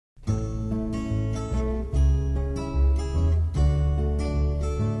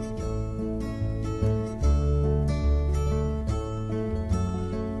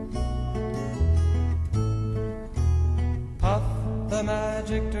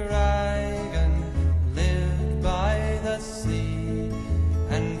dragon lived by the sea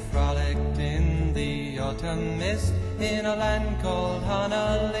and frolicked in the autumn mist in a land called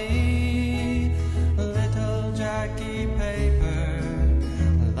Honolulu. Little Jackie Paper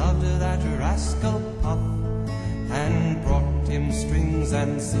loved that rascal Puff and brought him strings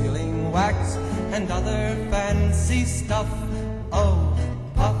and sealing wax and other fancy stuff. Oh,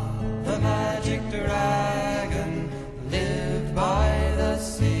 Puff the magic dragon lived by the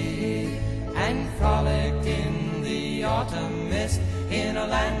sea and frolicked in the autumn mist in a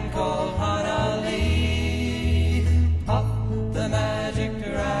land called Honolulu. Puff the magic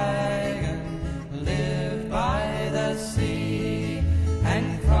dragon lived by the sea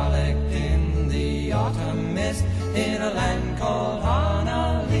and frolicked in the autumn mist in a land called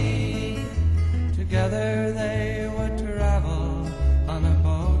Honolulu. Together they would travel on a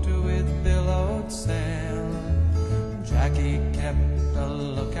boat with billowed sail. Jackie kept a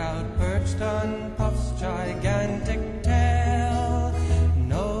lookout perched on Puff's gigantic tail.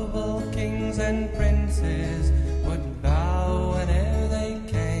 Noble kings and princes would bow whene'er they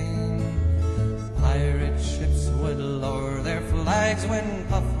came. Pirate ships would lower their flags when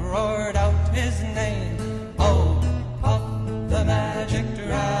Puff roared out his name. Oh, Puff the magic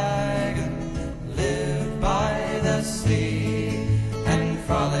dragon lived by the sea and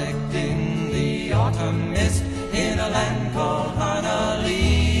frolicked in the autumn mist in a land called Honolulu.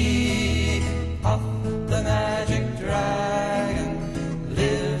 Puff the magic dragon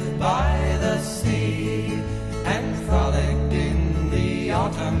lived by the sea and frolicked in the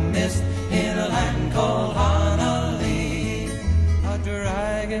autumn mist in a land called Honolulu. A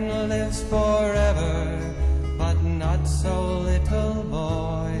dragon lives forever, but not so little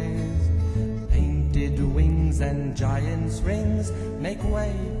boys. Painted wings and giant's rings make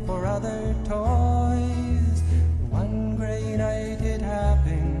way for other toys. One gray night it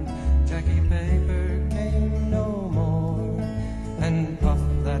happened, Jackie Paper came no more, and Puff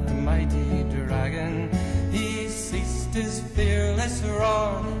that mighty dragon, he ceased his fearless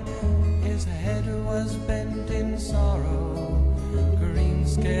roar. His head was bent in sorrow, green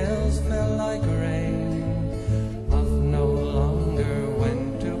scales fell like rain. Puff no longer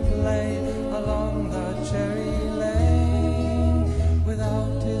went to play along the cherry lane.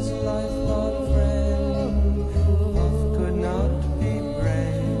 Without his lifelong friend, Puff could not be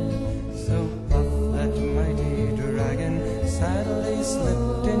brave. So Puff that mighty dragon sadly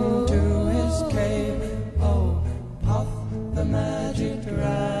slipped into his cave. Oh, Puff the magic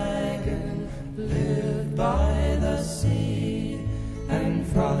dragon lived by the sea and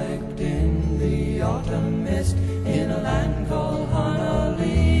frolicked in the autumn mist in a land called Honolulu.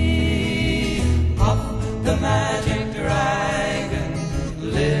 Puff the magic dragon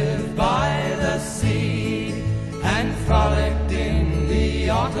lived by the sea and frolicked in the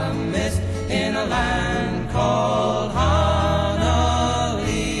autumn mist in a land called Honolulu.